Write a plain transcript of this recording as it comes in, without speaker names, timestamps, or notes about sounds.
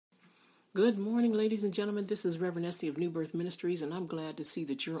Good morning, ladies and gentlemen. This is Reverend Essie of New Birth Ministries, and I'm glad to see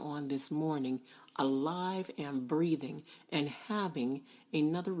that you're on this morning, alive and breathing, and having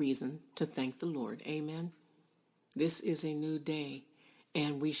another reason to thank the Lord. Amen. This is a new day,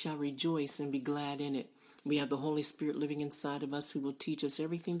 and we shall rejoice and be glad in it. We have the Holy Spirit living inside of us who will teach us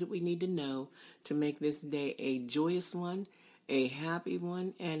everything that we need to know to make this day a joyous one, a happy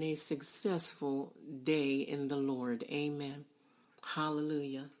one, and a successful day in the Lord. Amen.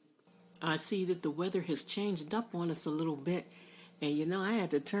 Hallelujah. I see that the weather has changed up on us a little bit. And I had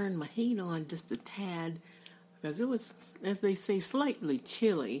to turn my heat on just a tad because it was, as they say, slightly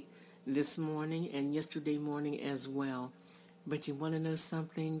chilly this morning and yesterday morning as well. But you want to know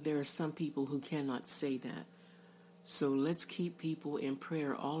something? There are some people who cannot say that. So let's keep people in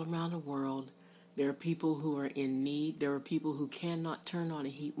prayer all around the world. There are people who are in need. There are people who cannot turn on the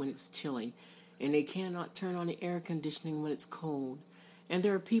heat when it's chilly. And they cannot turn on the air conditioning when it's cold. And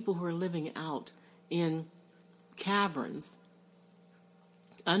there are people who are living out in caverns,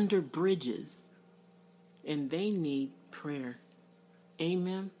 under bridges, and they need prayer.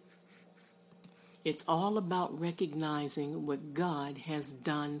 Amen. It's all about recognizing what God has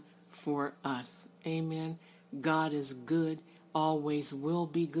done for us. Amen. God is good, always will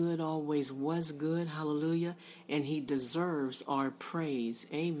be good, always was good. Hallelujah. And he deserves our praise.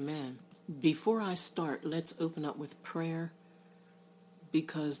 Amen. Before I start, let's open up with prayer,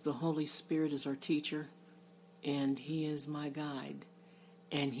 because the Holy Spirit is our teacher, and he is my guide,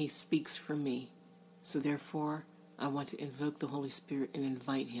 and he speaks for me. So therefore, I want to invoke the Holy Spirit and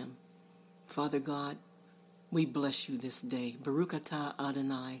invite him. Father God, we bless you this day. Baruch atah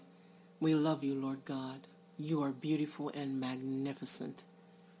Adonai. We love you, Lord God. You are beautiful and magnificent.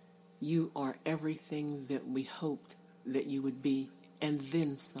 You are everything that we hoped that you would be, and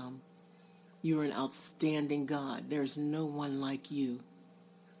then some. You are an outstanding God. There's no one like you.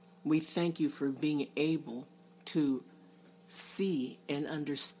 We thank you for being able to see and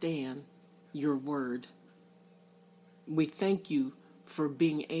understand your word. We thank you for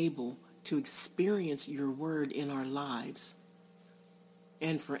being able to experience your word in our lives,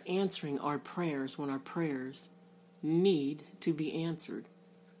 and for answering our prayers when our prayers need to be answered.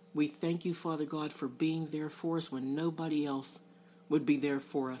 We thank you, Father God, for being there for us when nobody else would be there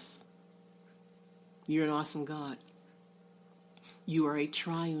for us. You're an awesome God. You are a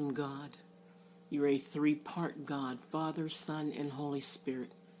triune God. You're a three-part God, Father, Son, and Holy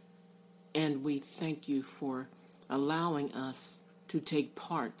Spirit. And we thank you for allowing us to take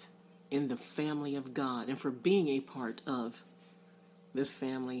part in the family of God, and for being a part of the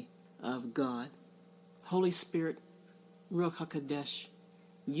family of God. Holy Spirit, Ruach HaKodesh,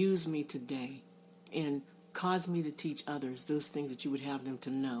 use me today and cause me to teach others those things that you would have them to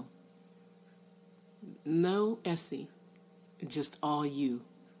know. No Essie, just all you.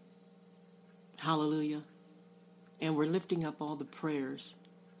 Hallelujah. And we're lifting up all the prayers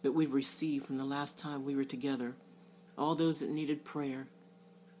that we've received from the last time we were together. All those that needed prayer.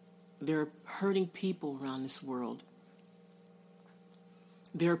 There are hurting people around this world.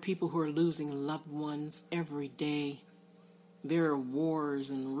 There are people who are losing loved ones every day. There are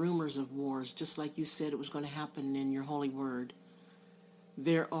wars and rumors of wars, just like you said it was going to happen in your holy word.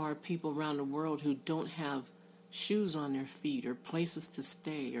 There are people around the world who don't have shoes on their feet, or places to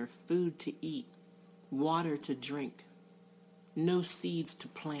stay, or food to eat, water to drink, no seeds to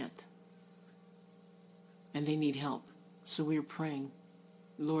plant. And they need help. So we're praying,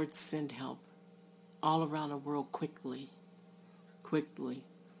 Lord, send help all around the world quickly,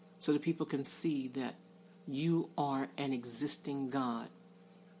 so that people can see that you are an existing God.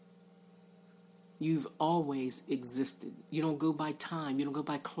 You've always existed. You don't go by time. You don't go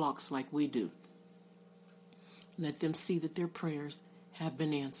by clocks like we do. Let them see that their prayers have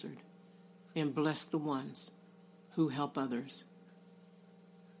been answered, and bless the ones who help others.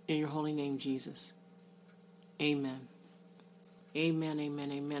 In your holy name, Jesus. Amen. Amen,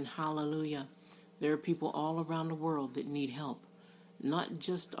 amen, amen. Hallelujah. There are people all around the world that need help. Not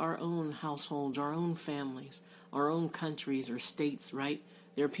just our own households, our own families, our own countries or states, right?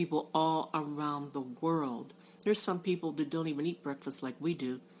 There are people all around the world. There's some people that don't even eat breakfast like we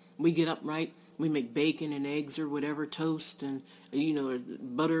do. We get up, right? We make bacon and eggs or whatever, toast and,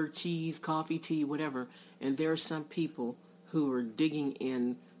 butter, cheese, coffee, tea, whatever. And there are some people who are digging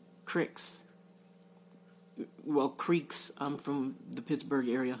in creeks. Well, creeks. I'm from the Pittsburgh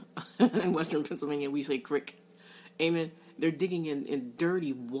area. In western Pennsylvania, we say creek. Amen. They're digging in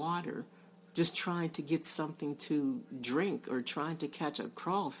dirty water, just trying to get something to drink, or trying to catch a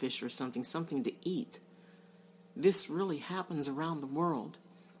crawfish or something to eat. This really happens around the world.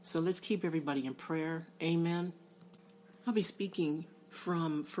 So let's keep everybody in prayer. Amen. I'll be speaking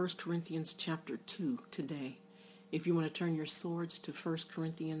from 1 Corinthians chapter 2 today. If you want to turn your swords to 1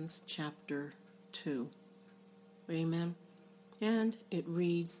 Corinthians chapter 2. Amen. And it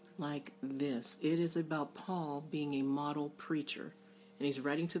reads like this. It is about Paul being a model preacher. And he's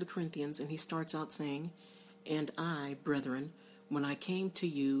writing to the Corinthians, and he starts out saying, "And I, brethren, when I came to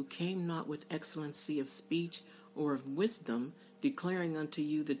you, came not with excellency of speech or of wisdom, declaring unto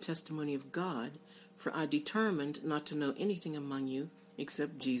you the testimony of God, for I determined not to know anything among you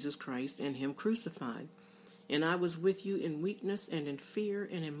except Jesus Christ and him crucified. And I was with you in weakness and in fear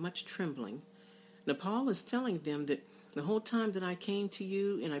and in much trembling." Now Paul is telling them that the whole time that I came to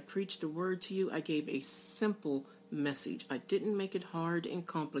you and I preached the word to you, I gave a simple message. I didn't make it hard and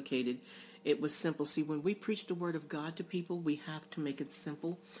complicated. It was simple. See, when we preach the word of God to people, we have to make it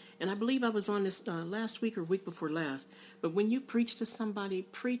simple. And I believe I was on this last week or week before last. But when you preach to somebody,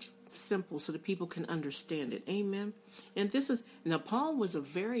 preach simple so that people can understand it. Amen. And now Paul was a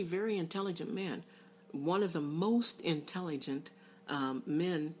very, very intelligent man. One of the most intelligent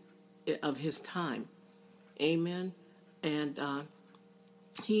men of his time. Amen. And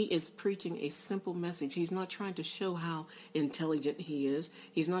he is preaching a simple message. He's not trying to show how intelligent he is.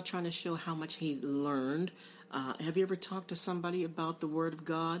 He's not trying to show how much he's learned. Have you ever talked to somebody about the Word of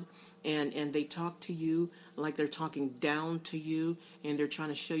God and they talk to you like they're talking down to you and they're trying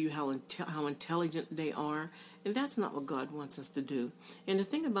to show you how intelligent they are? And that's not what God wants us to do. And the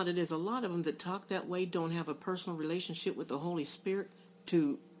thing about it is a lot of them that talk that way don't have a personal relationship with the Holy Spirit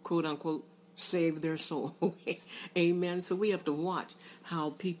to, quote unquote, save their soul. Amen. So we have to watch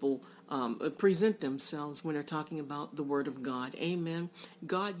how people present themselves when they're talking about the Word of God. Amen.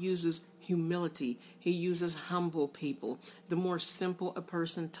 God uses humility. He uses humble people. The more simple a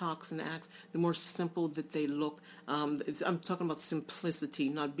person talks and acts, the more simple that they look. I'm talking about simplicity,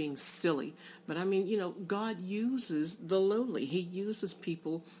 not being silly. But I mean, God uses the lowly. He uses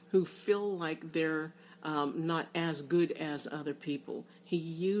people who feel like they're not as good as other people. He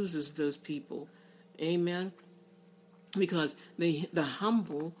uses those people. Amen. Because the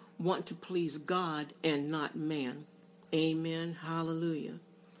humble want to please God and not man. Amen. Hallelujah.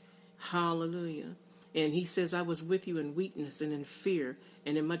 Hallelujah. And he says, I was with you in weakness and in fear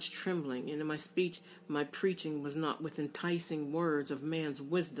and in much trembling. And in my speech, my preaching was not with enticing words of man's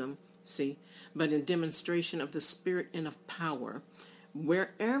wisdom, but in demonstration of the Spirit and of power.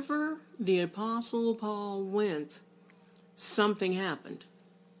 Wherever the Apostle Paul went, something happened.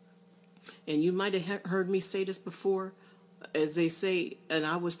 And you might have heard me say this before, as they say, and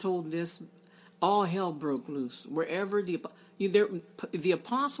I was told this, all hell broke loose. Wherever the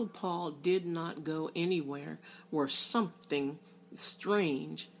Apostle Paul did not go anywhere where something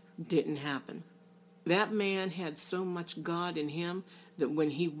strange didn't happen. That man had so much God in him that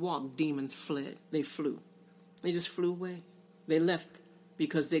when he walked, demons fled. They flew. They just flew away. They left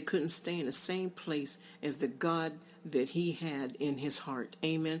because they couldn't stay in the same place as the God that he had in his heart.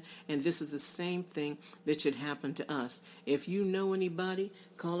 Amen. And this is the same thing that should happen to us. If you know anybody,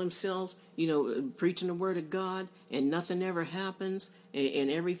 call themselves, preaching the word of God, and nothing ever happens,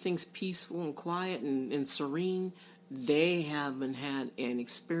 and everything's peaceful and quiet and serene, they haven't had an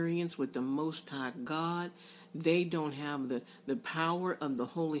experience with the Most High God. They don't have the power of the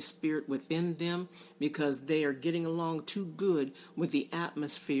Holy Spirit within them because they are getting along too good with the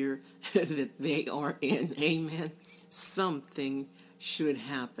atmosphere that they are in. Amen. Something should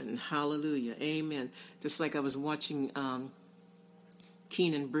happen. Hallelujah. Amen. Just like I was watching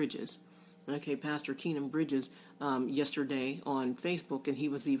Keenan Bridges. Okay, Pastor Keenan Bridges yesterday on Facebook, and he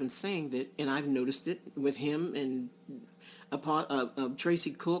was even saying that, and I've noticed it with him and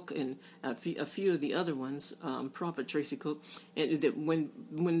Tracy Cook and a few of the other ones, Prophet Tracy Cook, and that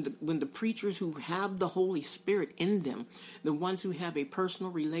when the preachers who have the Holy Spirit in them, the ones who have a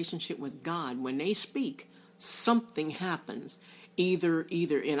personal relationship with God, when they speak, something happens. Either,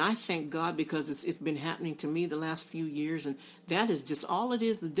 and I thank God because it's been happening to me the last few years, and that is just all it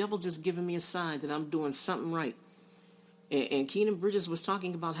is. The devil just giving me a sign that I'm doing something right. And Keenan Bridges was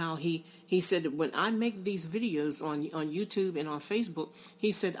talking about how he said that when I make these videos on YouTube and on Facebook,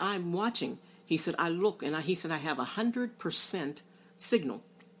 he said, I'm watching. He said, I look, and he said, I have 100% signal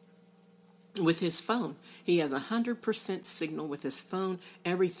with his phone. He has 100% signal with his phone.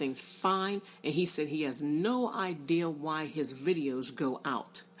 Everything's fine. And he said he has no idea why his videos go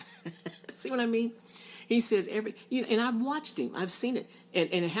out. See what I mean? He says and I've watched him. I've seen it. And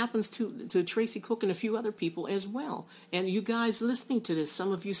it happens to Tracy Cook and a few other people as well. And you guys listening to this,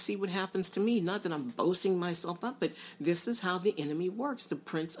 some of you see what happens to me. Not that I'm boasting myself up, but this is how the enemy works, the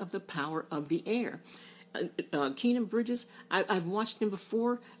prince of the power of the air. Keenan Bridges, I've watched him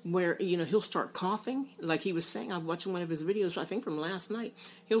before where, he'll start coughing. Like he was saying, I'm watching one of his videos, I think from last night.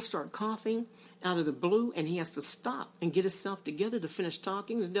 He'll start coughing out of the blue, and he has to stop and get himself together to finish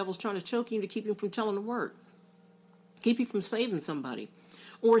talking. The devil's trying to choke him to keep him from telling the word, keep him from saving somebody.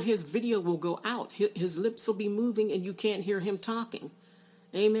 Or his video will go out. His lips will be moving, and you can't hear him talking.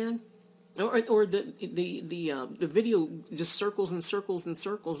 Amen. Or the video just circles and circles and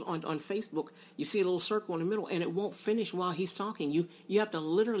circles on Facebook. You see a little circle in the middle, and it won't finish while he's talking. You have to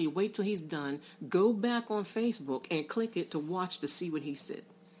literally wait till he's done, go back on Facebook, and click it to watch to see what he said.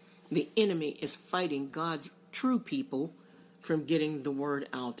 The enemy is fighting God's true people from getting the word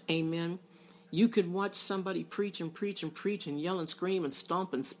out. Amen. You could watch somebody preach and preach and preach and yell and scream and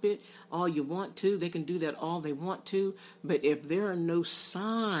stomp and spit all you want to. They can do that all they want to. But if there are no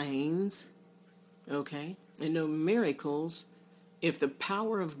signs, okay, and no miracles, if the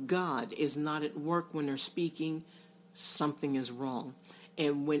power of God is not at work when they're speaking, something is wrong.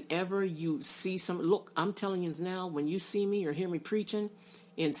 And whenever you see look, I'm telling you now, when you see me or hear me preaching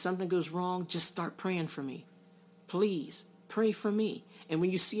and something goes wrong, just start praying for me. Please, pray for me. And when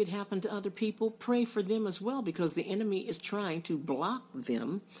you see it happen to other people, pray for them as well, because the enemy is trying to block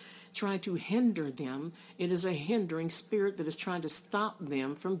them, trying to hinder them. It is a hindering spirit that is trying to stop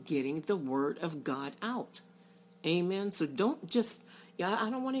them from getting the word of God out. Amen. So don't just, I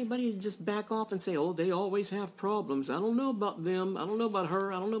don't want anybody to just back off and say, oh, they always have problems. I don't know about them. I don't know about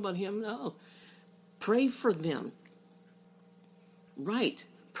her. I don't know about him. No. Pray for them. Right.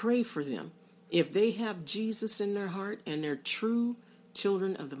 Pray for them. If they have Jesus in their heart and they're true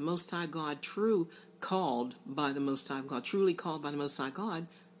children of the Most High God, truly called by the Most High God,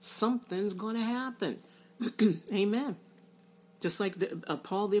 something's going to happen. Amen. Just like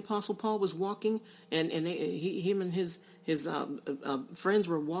Paul, the Apostle Paul, was walking, and him and his friends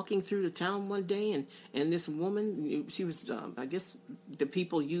were walking through the town one day, and this woman, she was, I guess the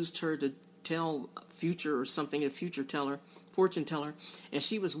people used her to tell future or something, a fortune teller, and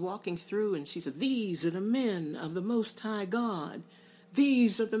she was walking through, and she said, "These are the men of the Most High God.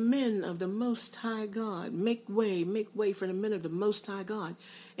 These are the men of the Most High God. Make way for the men of the Most High God."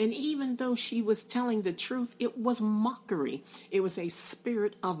 And even though she was telling the truth, it was mockery. It was a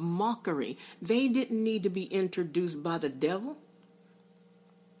spirit of mockery. They didn't need to be introduced by the devil.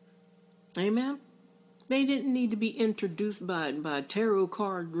 Amen. They didn't need to be introduced by a tarot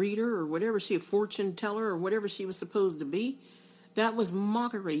card reader or whatever a fortune teller or whatever she was supposed to be. That was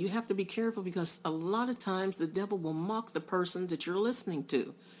mockery. You have to be careful, because a lot of times the devil will mock the person that you're listening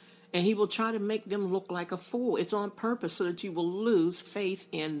to. And he will try to make them look like a fool. It's on purpose so that you will lose faith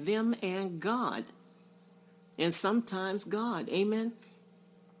in them and God. And sometimes God. Amen.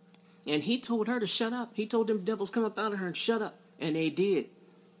 And he told her to shut up. He told them devils come up out of her and shut up. And they did.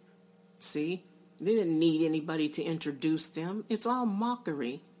 See? They didn't need anybody to introduce them. It's all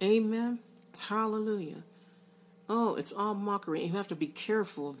mockery. Amen. Hallelujah. Oh, it's all mockery. You have to be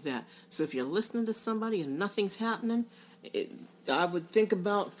careful of that. So if you're listening to somebody and nothing's happening, I would think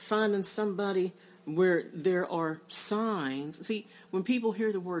about finding somebody where there are signs. See, when people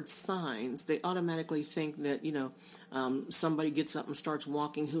hear the word signs, they automatically think that, somebody gets up and starts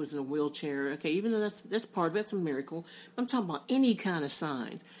walking who is in a wheelchair. Okay, even though that's part of it, that's a miracle. I'm talking about any kind of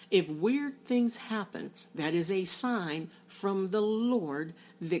signs. If weird things happen, that is a sign from the Lord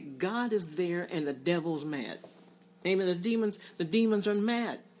that God is there and the devil's mad. Amen. The demons are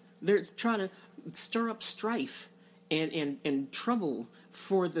mad. They're trying to stir up strife and trouble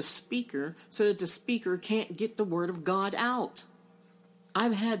for the speaker so that the speaker can't get the word of God out.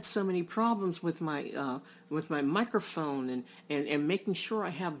 I've had so many problems with my microphone and making sure I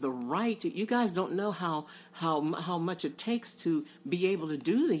have the right. You guys don't know how much it takes to be able to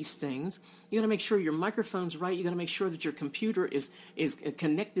do these things. You got to make sure your microphone's right. You got to make sure that your computer is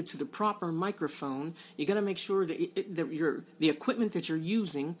connected to the proper microphone. You got to make sure that the equipment that you're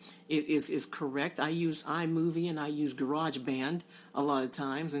using is correct. I use iMovie and I use GarageBand a lot of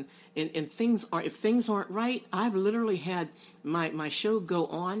times, and if things aren't right, I've literally had my show go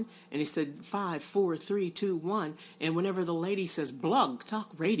on, and it said 5, 4, 3, 2, 1, and whenever the lady says Blog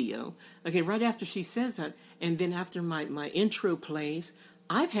Talk Radio, okay, right after she says that, and then after my intro plays,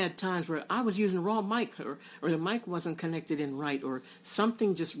 I've had times where I was using the wrong mic, or the mic wasn't connected in right, or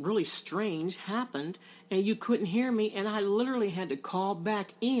something just really strange happened, and you couldn't hear me, and I literally had to call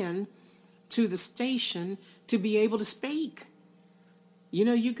back in to the station to be able to speak.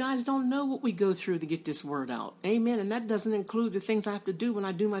 You guys don't know what we go through to get this word out. Amen. And that doesn't include the things I have to do when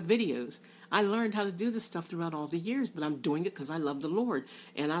I do my videos. I learned how to do this stuff throughout all the years, but I'm doing it because I love the Lord,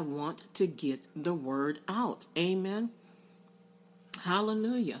 and I want to get the word out. Amen.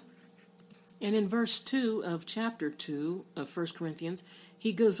 Hallelujah. And in verse 2 of chapter 2 of First Corinthians,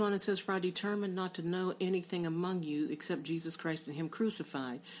 he goes on and says, "For I determined not to know anything among you except Jesus Christ and him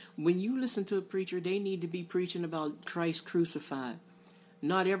crucified." When you listen to a preacher, they need to be preaching about Christ crucified.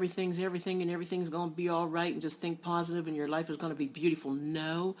 Not everything's everything and everything's going to be all right and just think positive and your life is going to be beautiful.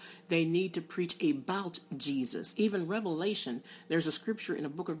 No, they need to preach about Jesus. Even Revelation, there's a scripture in the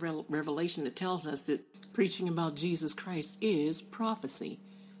book of Revelation that tells us that preaching about Jesus Christ is prophecy.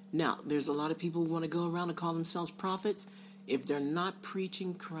 Now, there's a lot of people who want to go around and call themselves prophets. If they're not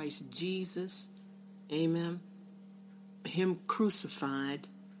preaching Christ Jesus, amen, him crucified,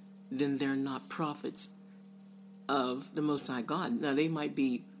 then they're not prophets of the Most High God. Now, they might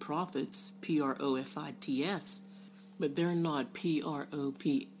be prophets, Prophets, but they're not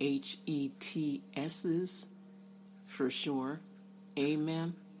Prophetesses for sure.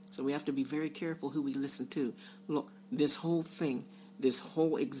 Amen. So we have to be very careful who we listen to. Look, this whole thing, this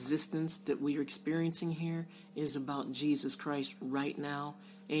whole existence that we are experiencing here is about Jesus Christ right now.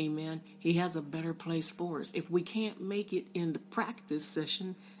 Amen. He has a better place for us. If we can't make it in the practice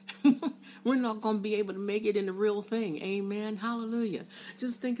session, we're not going to be able to make it in the real thing. Amen. Hallelujah.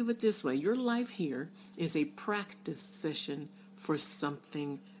 Just think of it this way. Your life here is a practice session for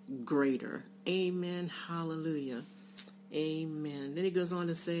something greater. Amen. Hallelujah. Amen. Then he goes on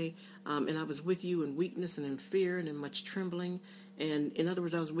to say, and I was with you in weakness and in fear and in much trembling. And in other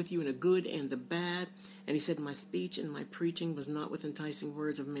words, I was with you in the good and the bad. And he said, my speech and my preaching was not with enticing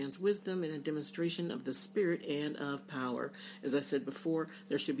words of man's wisdom and a demonstration of the Spirit and of power. As I said before,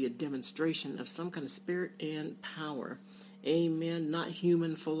 there should be a demonstration of some kind of spirit and power. Amen. Not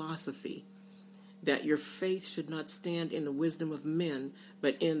human philosophy. That your faith should not stand in the wisdom of men,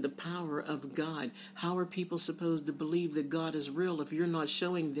 but in the power of God. How are people supposed to believe that God is real if you're not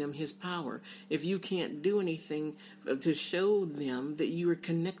showing them his power? If you can't do anything to show them that you are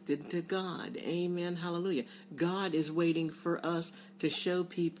connected to God. Amen. Hallelujah. God is waiting for us to show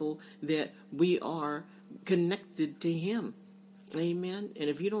people that we are connected to him. Amen. And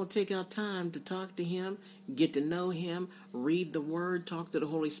if you don't take out time to talk to him, get to know him, read the word, talk to the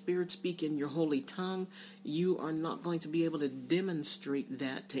Holy Spirit, speak in your holy tongue, you are not going to be able to demonstrate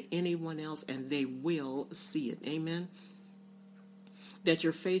that to anyone else, and they will see it. Amen. That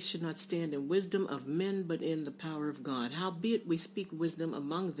your faith should not stand in wisdom of men, but in the power of God. Howbeit we speak wisdom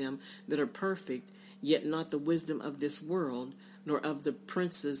among them that are perfect, yet not the wisdom of this world, nor of the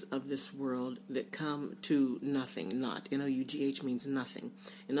princes of this world that come to nothing. Not, N-O-U-G-H means nothing.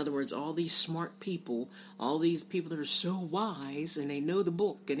 In other words, all these smart people, all these people that are so wise, and they know the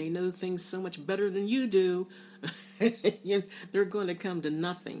book, and they know things so much better than you do, they're going to come to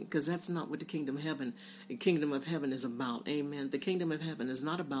nothing, because that's not what the kingdom of heaven is about. Amen. The kingdom of heaven is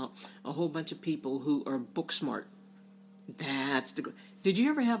not about a whole bunch of people who are book smart. Did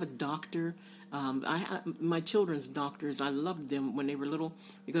you ever have a doctor? My children's doctors, I loved them when they were little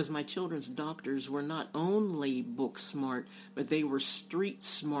because my children's doctors were not only book smart, but they were street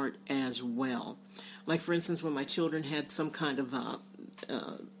smart as well. Like, for instance, when my children had some kind of,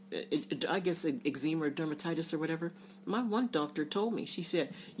 eczema or dermatitis or whatever, my one doctor told me, she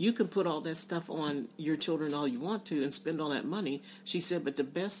said, you can put all that stuff on your children all you want to and spend all that money. She said, but the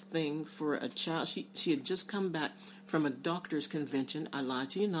best thing for a child, she had just come back from a doctor's convention, I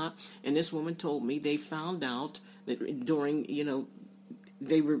lied to you not, and this woman told me they found out that during,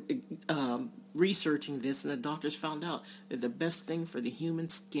 they were researching this, and the doctors found out that the best thing for the human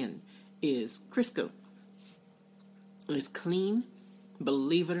skin is Crisco. It's clean,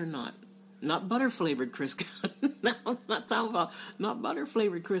 believe it or not. Not butter-flavored Crisco. No, I'm not talking about not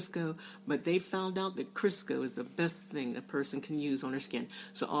butter-flavored Crisco, but they found out that Crisco is the best thing a person can use on their skin.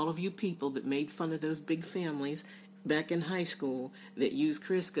 So all of you people that made fun of those big families back in high school that used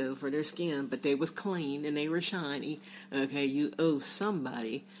Crisco for their skin, but they was clean and they were shiny, okay, you owe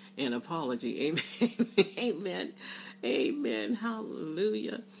somebody an apology. Amen. Amen. Amen.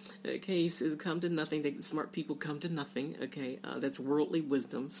 Hallelujah. Okay, he says, come to nothing. Smart people come to nothing. Okay, that's worldly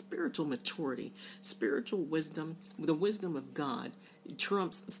wisdom, spiritual maturity, spiritual wisdom. The wisdom of God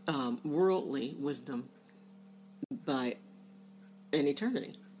trumps worldly wisdom by an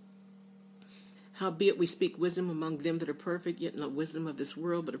eternity. Howbeit we speak wisdom among them that are perfect, yet not wisdom of this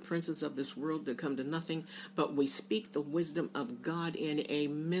world, but the princes of this world that come to nothing. But we speak the wisdom of God in a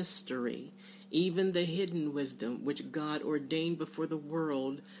mystery, even the hidden wisdom which God ordained before the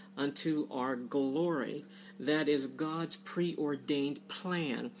world unto our glory. That is God's preordained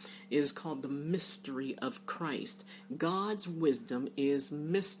plan. It is called the mystery of Christ. God's wisdom is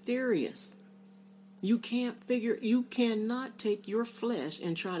mysterious. You cannot take your flesh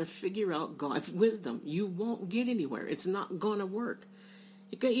and try to figure out God's wisdom. You won't get anywhere. It's not going to work.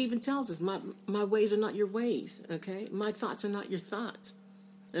 It even tells us, my ways are not your ways, okay? My thoughts are not your thoughts,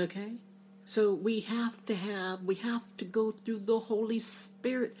 okay? So we have to go through the Holy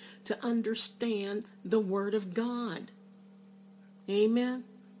Spirit to understand the Word of God. Amen?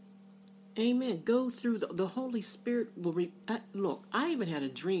 Amen. Go through the Holy Spirit will look, I even had a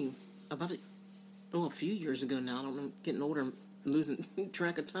dream about it, a few years ago now. I'm getting older, I'm losing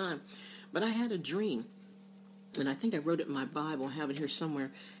track of time. But I had a dream, and I think I wrote it in my Bible, I have it here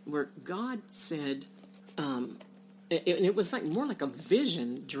somewhere, where God said, and it was like more like a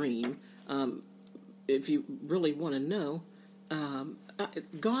vision dream, if you really want to know.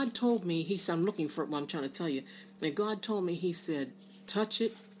 God told me, he said, I'm looking for what I'm trying to tell you, and God told me, he said, touch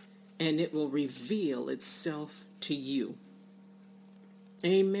it, and it will reveal itself to you.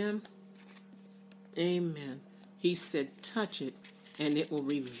 Amen. Amen. He said, touch it, and it will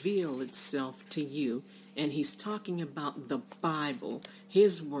reveal itself to you. And he's talking about the Bible,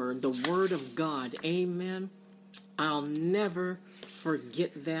 his word, the word of God. Amen. I'll never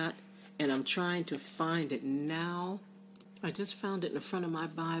forget that. And I'm trying to find it now. I just found it in the front of my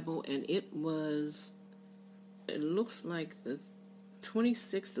Bible, and it looks like the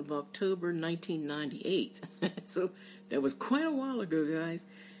 26th of October, 1998. So that was quite a while ago, guys.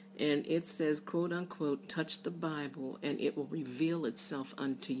 And it says, quote unquote, touch the Bible and it will reveal itself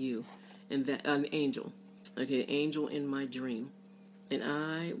unto you. And that, an angel. Okay, angel in my dream. And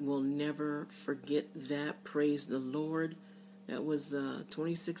I will never forget that. Praise the Lord. That was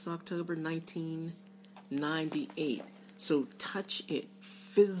 26 October, 1998. So touch it.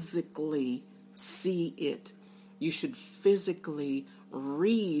 Physically see it. You should physically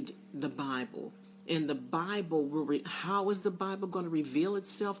read the Bible. And the Bible will, how is the Bible going to reveal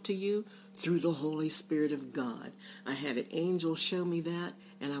itself to you? Through the Holy Spirit of God. I had an angel show me that,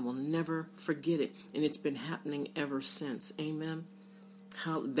 and I will never forget it. And it's been happening ever since. Amen.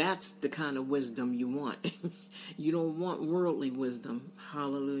 That's the kind of wisdom you want. You don't want worldly wisdom.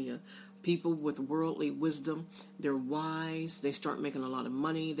 Hallelujah. People with worldly wisdom, they're wise, they start making a lot of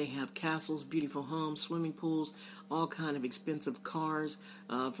money, they have castles, beautiful homes, swimming pools, all kind of expensive cars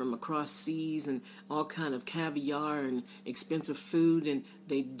from across seas, and all kind of caviar and expensive food, and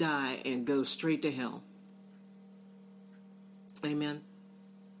they die and go straight to hell. Amen.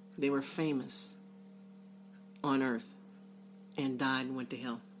 They were famous on earth and died and went to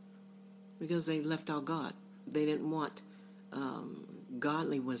hell because they left out God. They didn't want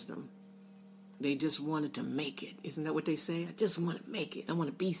godly wisdom. They just wanted to make it. Isn't that what they say? I just want to make it. I want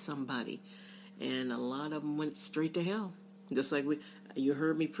to be somebody. And a lot of them went straight to hell. Just like you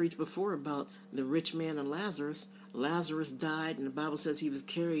heard me preach before about the rich man and Lazarus. Lazarus died, and the Bible says he was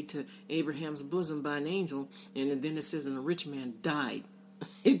carried to Abraham's bosom by an angel. And then it says, and the rich man died.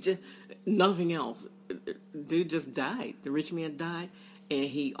 It just, nothing else. Dude just died. The rich man died. And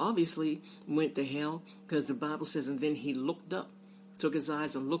he obviously went to hell because the Bible says, and then he looked up. Took his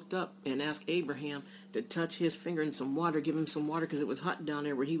eyes and looked up and asked Abraham to touch his finger in some water, give him some water because it was hot down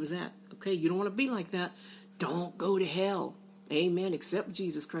there where he was at. Okay, you don't want to be like that. Don't go to hell. Amen. Accept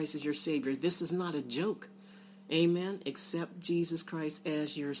Jesus Christ as your Savior. This is not a joke. Amen. Accept Jesus Christ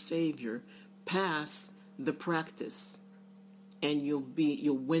as your Savior. Pass the practice and you'll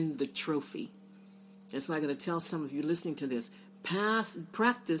win the trophy. That's why I got to tell some of you listening to this. Pass the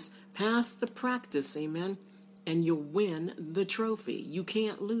practice. Amen. And you'll win the trophy. You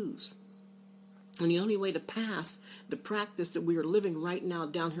can't lose. And the only way to pass the practice that we are living right now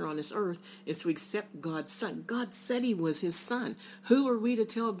down here on this earth is to accept God's Son. God said he was his Son. Who are we to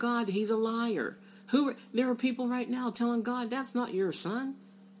tell God he's a liar? There are people right now telling God that's not your Son.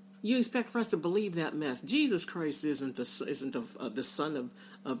 You expect for us to believe that mess. Jesus Christ isn't the Son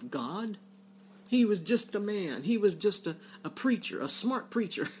of God. He was just a man. He was just a preacher, a smart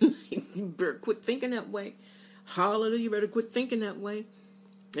preacher. You better quit thinking that way. Hallelujah. You better quit thinking that way.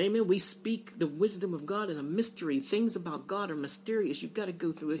 Amen. We speak the wisdom of God in a mystery. Things about God are mysterious. You've got to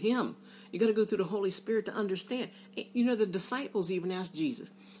go through him. You got to go through the Holy Spirit to understand. You know, the disciples even asked Jesus.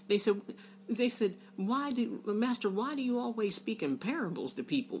 They said, Master, why do you always speak in parables to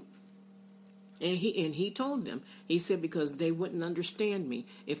people? And he told them, he said, because they wouldn't understand me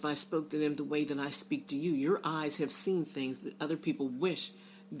if I spoke to them the way that I speak to you. Your eyes have seen things that other people wish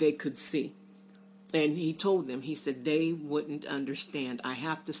they could see. And he told them, he said, they wouldn't understand. I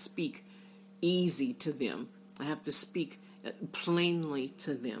have to speak easy to them. I have to speak plainly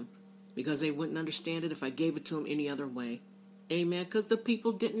to them because they wouldn't understand it if I gave it to them any other way. Amen. Because the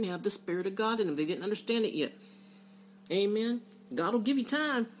people didn't have the Spirit of God in them. They didn't understand it yet. Amen. God will give you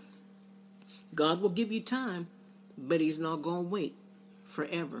time. God will give you time, but he's not going to wait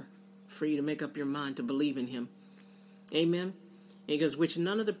forever for you to make up your mind to believe in him. Amen. He goes, which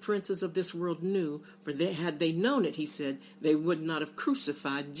none of the princes of this world knew, for had they known it, he said, they would not have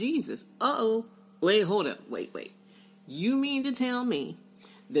crucified Jesus. Uh-oh. Wait, hold up. Wait. You mean to tell me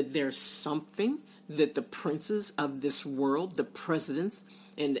that there's something that the princes of this world, the presidents,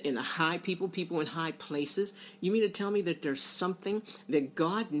 and the high people in high places, you mean to tell me that there's something that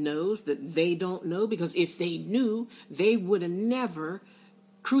God knows that they don't know? Because if they knew, they would have never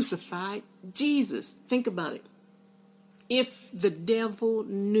crucified Jesus. Think about it. If the devil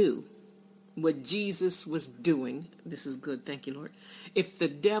knew what Jesus was doing, this is good, thank you, Lord. If the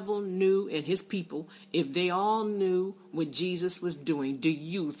devil knew and his people, if they all knew what Jesus was doing, do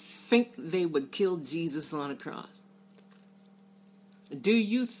you think they would kill Jesus on a cross? Do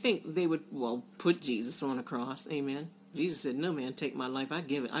you think they would, put Jesus on a cross? Amen. Jesus said, no, man, take my life. I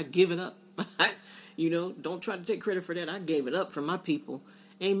give it up. Don't try to take credit for that. I gave it up for my people.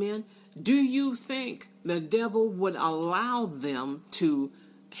 Amen. Do you think the devil would allow them to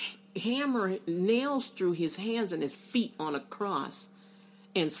hammer nails through his hands and his feet on a cross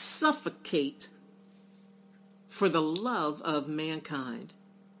and suffocate for the love of mankind?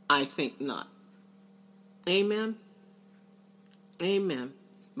 I think not. Amen. Amen.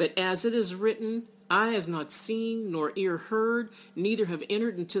 But as it is written, eye has not seen, nor ear heard, neither have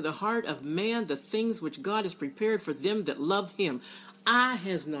entered into the heart of man the things which God has prepared for them that love him. Eye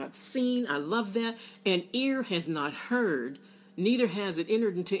has not seen, I love that, and ear has not heard, neither has it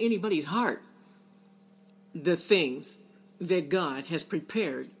entered into anybody's heart the things that God has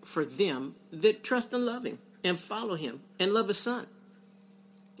prepared for them that trust and love him and follow him and love his son.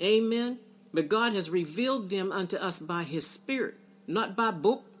 Amen. But God has revealed them unto us by his Spirit, not by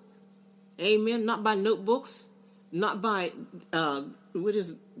book. Amen. Not by notebooks, not by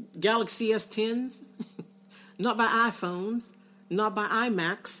Galaxy S10s, not by iPhones, not by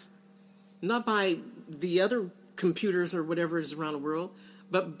iMacs, not by the other computers or whatever is around the world,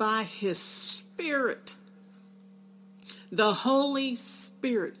 but by his Spirit. The Holy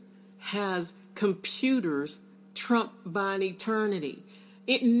Spirit has computers trumped by an eternity.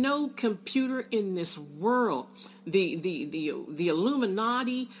 No computer in this world, the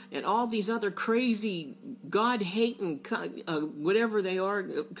Illuminati and all these other crazy God-hating whatever they are,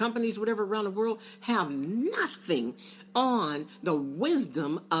 companies, whatever around the world, have nothing on the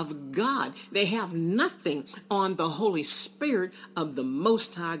wisdom of God. They have nothing on the Holy Spirit of the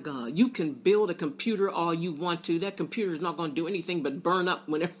Most High God. You can build a computer all you want to. That computer is not going to do anything but burn up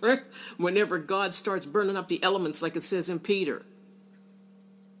whenever God starts burning up the elements, like it says in Peter.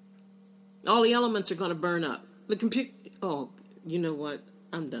 All the elements are going to burn up. The computer, you know what?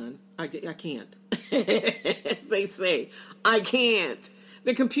 I'm done. I can't. They say, I can't.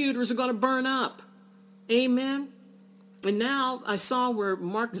 The computers are going to burn up. Amen. And now I saw where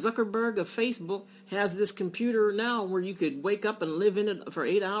Mark Zuckerberg of Facebook has this computer now where you could wake up and live in it for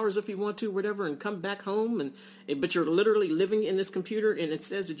 8 hours if you want to, whatever, and come back home. But you're literally living in this computer, and it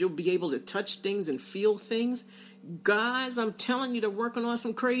says that you'll be able to touch things and feel things. Guys, I'm telling you, they're working on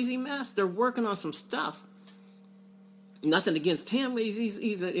some crazy mess. They're working on some stuff. Nothing against him.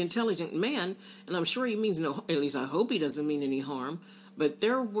 He's an intelligent man, and I'm sure he means no, at least I hope he doesn't mean any harm. But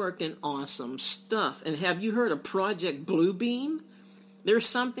they're working on some stuff. And have you heard of Project Bluebeam? There's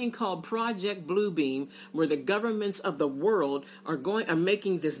something called Project Bluebeam, where the governments of the world are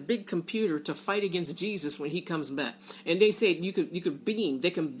making this big computer to fight against Jesus when he comes back. And they say you could beam. They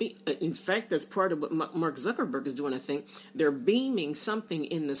can be. In fact, that's part of what Mark Zuckerberg is doing. I think they're beaming something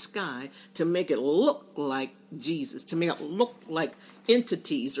in the sky to make it look like Jesus, to make it look like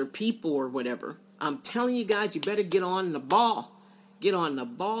entities or people or whatever. I'm telling you guys, you better get on the ball. Get on the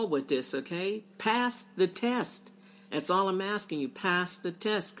ball with this, okay? Pass the test. That's all I'm asking you. Pass the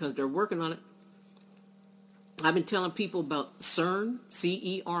test, because they're working on it. I've been telling people about CERN,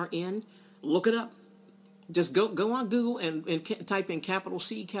 C-E-R-N. Look it up. Just go on Google and type in capital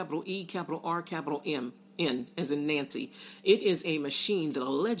C, capital E, capital R, capital M, N, as in Nancy. It is a machine that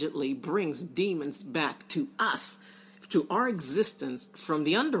allegedly brings demons back to us, to our existence from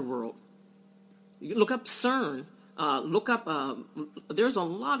the underworld. You look up CERN. Look up, there's a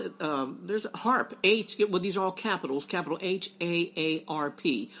lot of, there's HAARP, these are all capitals, capital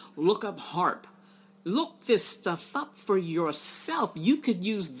H-A-A-R-P. Look up HAARP. Look this stuff up for yourself. You could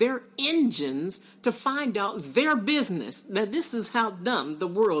use their engines to find out their business. Now, this is how dumb the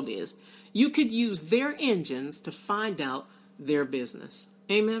world is. You could use their engines to find out their business.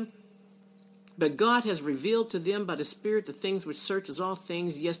 Amen? But God has revealed to them by the Spirit the things which searches all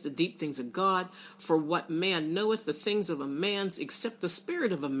things, yes, the deep things of God. For what man knoweth the things of a man's, except the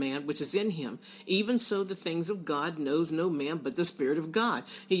spirit of a man which is in him? Even so the things of God knows no man but the Spirit of God.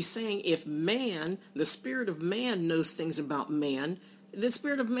 He's saying if man, the spirit of man knows things about man, the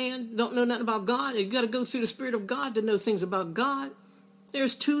spirit of man don't know nothing about God. You got to go through the Spirit of God to know things about God.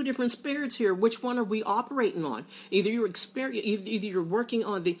 There's two different spirits here. Which one are we operating on? Either you're working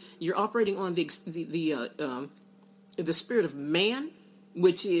on you're operating on the spirit of man,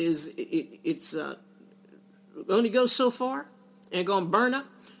 which is it's only goes so far and going to burn up,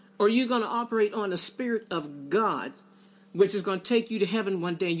 or you're going to operate on the Spirit of God, which is going to take you to heaven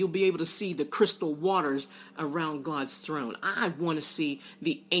one day, and you'll be able to see the crystal waters around God's throne. I want to see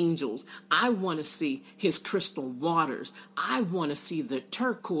the angels. I want to see his crystal waters. I want to see the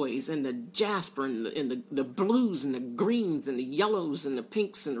turquoise and the jasper and the blues and the greens and the yellows and the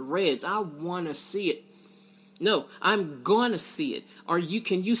pinks and the reds. I want to see it. No, I'm going to see it.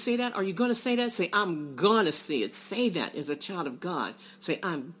 Can you say that? Are you going to say that? Say, I'm going to see it. Say that as a child of God. Say,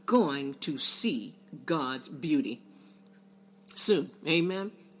 I'm going to see God's beauty soon.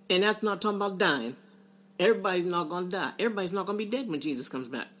 Amen. And that's not talking about dying. Everybody's not going to die. Everybody's not going to be dead when Jesus comes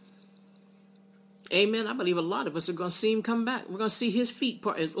back. Amen. I believe a lot of us are going to see him come back. We're going to see his feet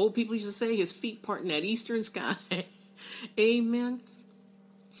part, as old people used to say, his feet part in that eastern sky. Amen.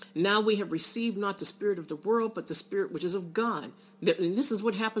 Now we have received not the spirit of the world, but the Spirit which is of God. And this is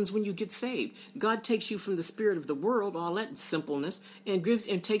what happens when you get saved. God takes you from the spirit of the world, all that simpleness, and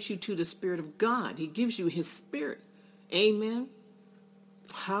takes you to the Spirit of God. He gives you his Spirit. Amen.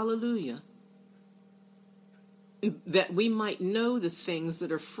 Hallelujah. That we might know the things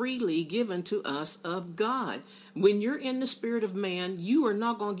that are freely given to us of God. When you're in the spirit of man, you are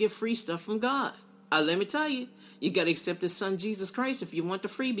not going to get free stuff from God. Let me tell you, you got to accept his son, Jesus Christ, if you want the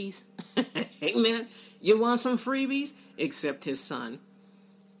freebies. Amen. You want some freebies? Accept his son.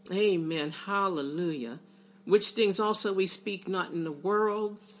 Amen. Hallelujah. Which things also we speak not in the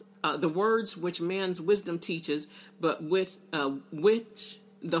words which man's wisdom teaches, but which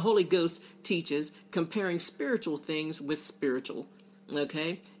the Holy Ghost teaches, comparing spiritual things with spiritual.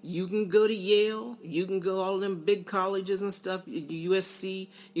 Okay, you can go to Yale, you can go all them big colleges and stuff, USC,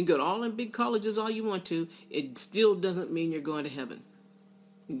 you can go to all them big colleges all you want to. It still doesn't mean you're going to heaven.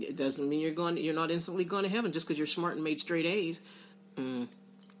 It doesn't mean you're not instantly going to heaven just because you're smart and made straight A's. And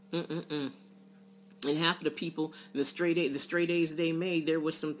half of the people, the straight A's they made, there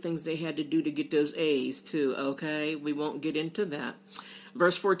was some things they had to do to get those A's too. Okay, we won't get into that.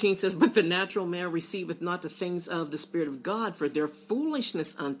 Verse 14 says, but the natural man receiveth not the things of the Spirit of God, for their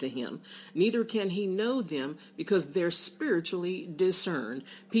foolishness unto him. Neither can he know them, because they're spiritually discerned.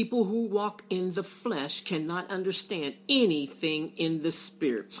 People who walk in the flesh cannot understand anything in the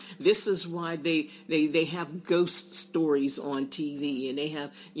Spirit. This is why they have ghost stories on TV, and they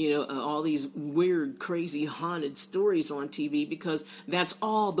have, all these weird, crazy, haunted stories on TV, because that's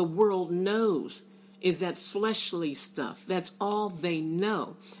all the world knows. Is that fleshly stuff. That's all they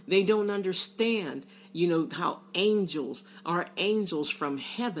know. They don't understand, how our angels from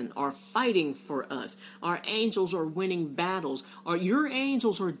heaven are fighting for us. Our angels are winning battles. Your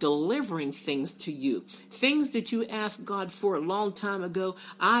angels are delivering things to you. Things that you asked God for a long time ago,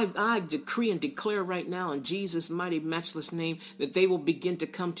 I decree and declare right now in Jesus' mighty, matchless name that they will begin to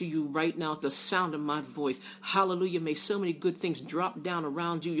come to you right now at the sound of my voice. Hallelujah. May so many good things drop down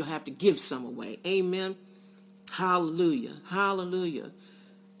around you, you'll have to give some away. Amen. Hallelujah. Hallelujah.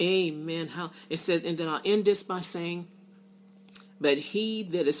 Amen. It says, and then I'll end this by saying, but he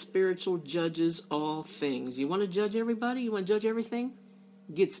that is spiritual judges all things. You want to judge everybody? You want to judge everything?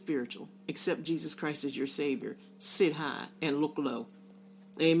 Get spiritual. Accept Jesus Christ as your Savior. Sit high and look low.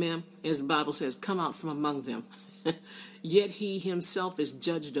 Amen. As the Bible says, come out from among them. Yet he himself is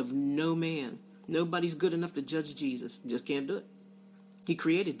judged of no man. Nobody's good enough to judge Jesus. Just can't do it. He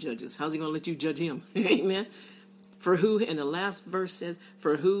created judges. How's he going to let you judge him? Amen. And the last verse says,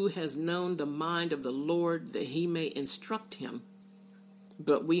 for who has known the mind of the Lord that he may instruct him?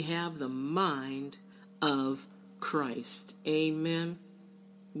 But we have the mind of Christ. Amen.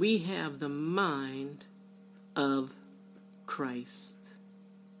 We have the mind of Christ.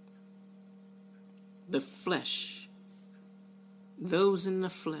 The flesh, those in the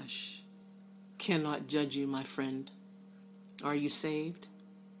flesh cannot judge you, my friend. Are you saved?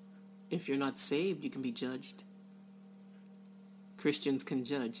 If you're not saved, you can be judged. Christians can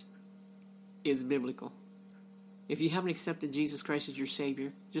judge. It's biblical. If you haven't accepted Jesus Christ as your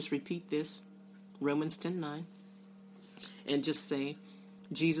Savior, just repeat this, Romans 10:9, and just say,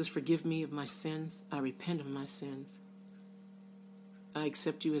 Jesus, forgive me of my sins. I repent of my sins. I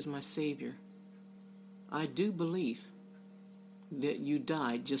accept you as my Savior. I do believe that you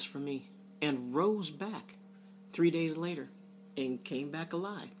died just for me and rose back 3 days later and came back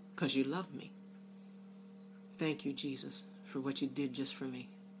alive because you love me. Thank you, Jesus, for what you did just for me.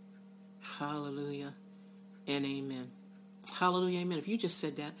 Hallelujah and amen. Hallelujah, amen. If you just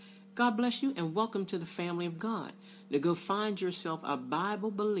said that, God bless you and welcome to the family of God. Now go find yourself a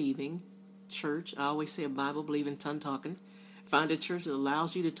Bible-believing church. I always say a Bible-believing, tongue-talking. Find a church that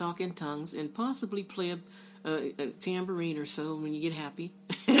allows you to talk in tongues and possibly play a tambourine or so when you get happy.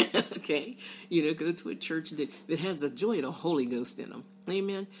 Okay? Go to a church that has the joy of the Holy Ghost in them.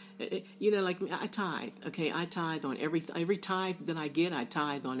 Amen. Like me, I tithe. Okay, I tithe on every tithe that I get. I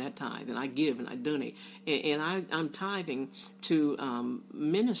tithe on that tithe, and I give and I donate. And I'm tithing to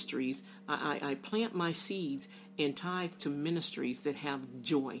ministries. I plant my seeds and tithe to ministries that have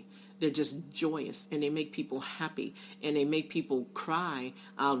joy. They're just joyous, and they make people happy, and they make people cry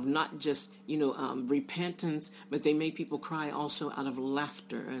out of not just, repentance, but they make people cry also out of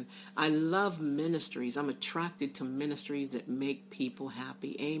laughter. And I love ministries. I'm attracted to ministries that make people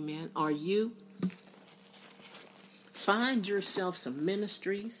happy. Amen. Are you? Find yourself some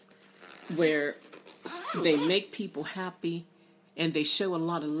ministries where they make people happy, and they show a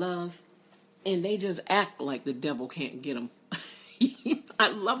lot of love, and they just act like the devil can't get them. I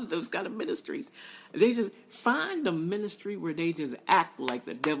love those kind of ministries. They just find a ministry where they just act like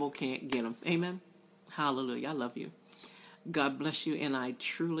the devil can't get them. Amen. Hallelujah. I love you. God bless you. And I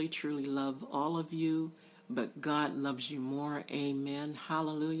truly, truly love all of you. But God loves you more. Amen.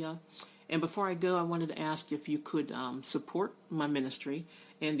 Hallelujah. And before I go, I wanted to ask if you could support my ministry.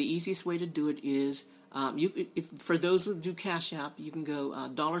 And the easiest way to do it is, for those who do Cash App, you can go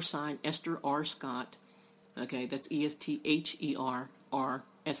 $ Esther R. Scott. Okay, that's ESTHERRSCOTT. Or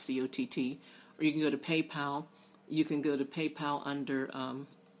you can go to PayPal. You can go to PayPal under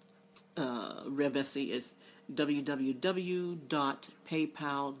Rev Essie. It's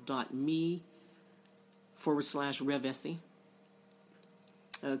www.paypal.me/Rev Essie.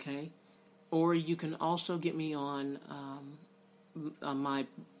 Okay, or you can also get me on my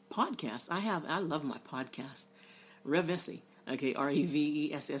podcast. I love my podcast, Rev Essie. Okay,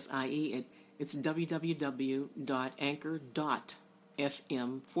 REVESSIE. It's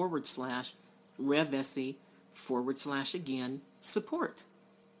www.anchor.fm/Rev Essie /support.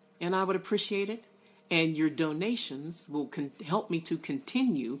 And I would appreciate it. And your donations will help me to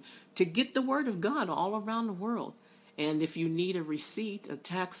continue to get the word of God all around the world. And if you need a receipt, a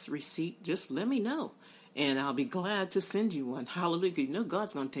tax receipt, just let me know. And I'll be glad to send you one. Hallelujah. You know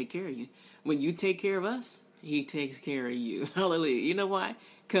God's going to take care of you. When you take care of us, He takes care of you. Hallelujah. You know why?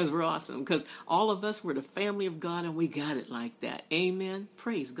 Because we're awesome. Because all of us, we're the family of God, and we got it like that. Amen.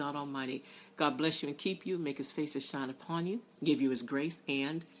 Praise God Almighty. God bless you and keep you. Make His face to shine upon you. Give you His grace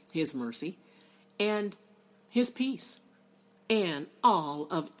and His mercy and His peace. And all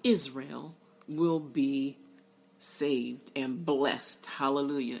of Israel will be saved and blessed.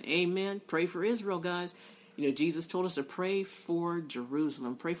 Hallelujah. Amen. Pray for Israel, guys. Jesus told us to pray for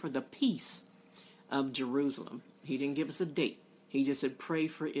Jerusalem. Pray for the peace of Jerusalem. He didn't give us a date. He just said pray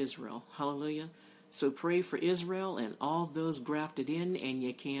for Israel. Hallelujah. So pray for Israel and all those grafted in, and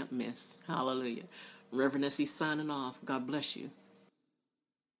you can't miss. Hallelujah. Reverend Essie signing off. God bless you.